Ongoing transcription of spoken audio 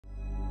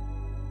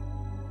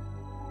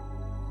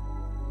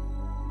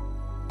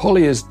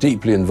Polly is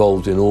deeply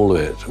involved in all of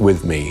it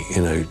with me.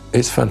 You know,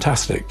 it's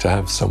fantastic to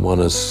have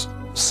someone as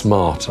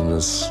smart and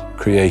as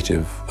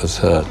creative as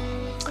her.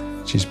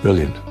 She's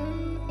brilliant.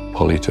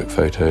 Polly took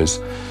photos.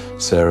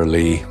 Sarah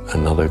Lee,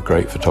 another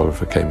great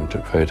photographer, came and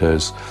took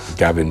photos.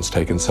 Gavin's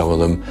taken some of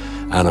them.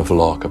 Anna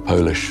Vlok, a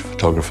Polish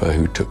photographer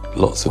who took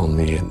lots on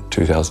the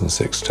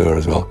 2006 tour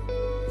as well.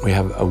 We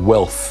have a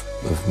wealth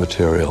of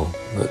material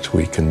that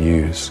we can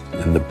use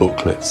in the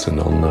booklets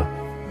and on the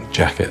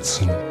jackets.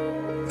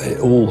 It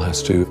all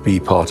has to be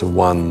part of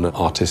one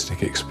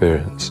artistic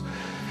experience.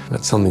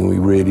 That's something we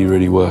really,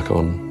 really work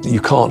on. You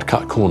can't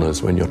cut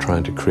corners when you're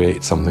trying to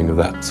create something of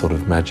that sort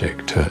of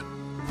magic to it.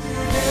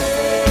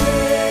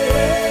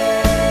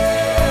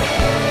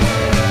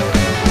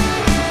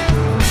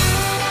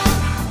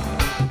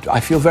 I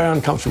feel very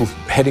uncomfortable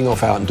heading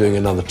off out and doing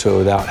another tour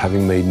without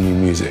having made new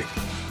music.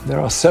 There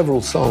are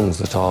several songs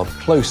that are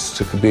close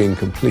to being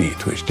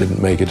complete which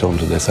didn't make it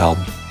onto this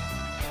album.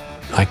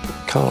 I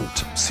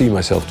can't see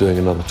myself doing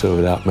another tour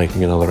without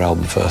making another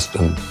album first,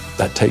 and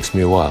that takes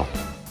me a while.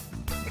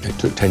 It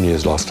took 10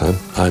 years last time.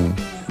 I'm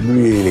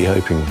really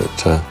hoping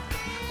that,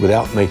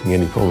 without making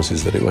any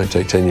promises that it won't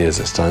take 10 years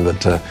this time,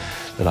 that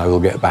I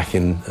will get back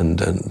in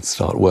and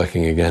start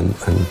working again.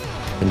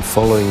 And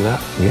following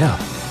that, yeah,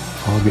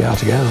 I'll be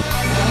out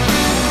again.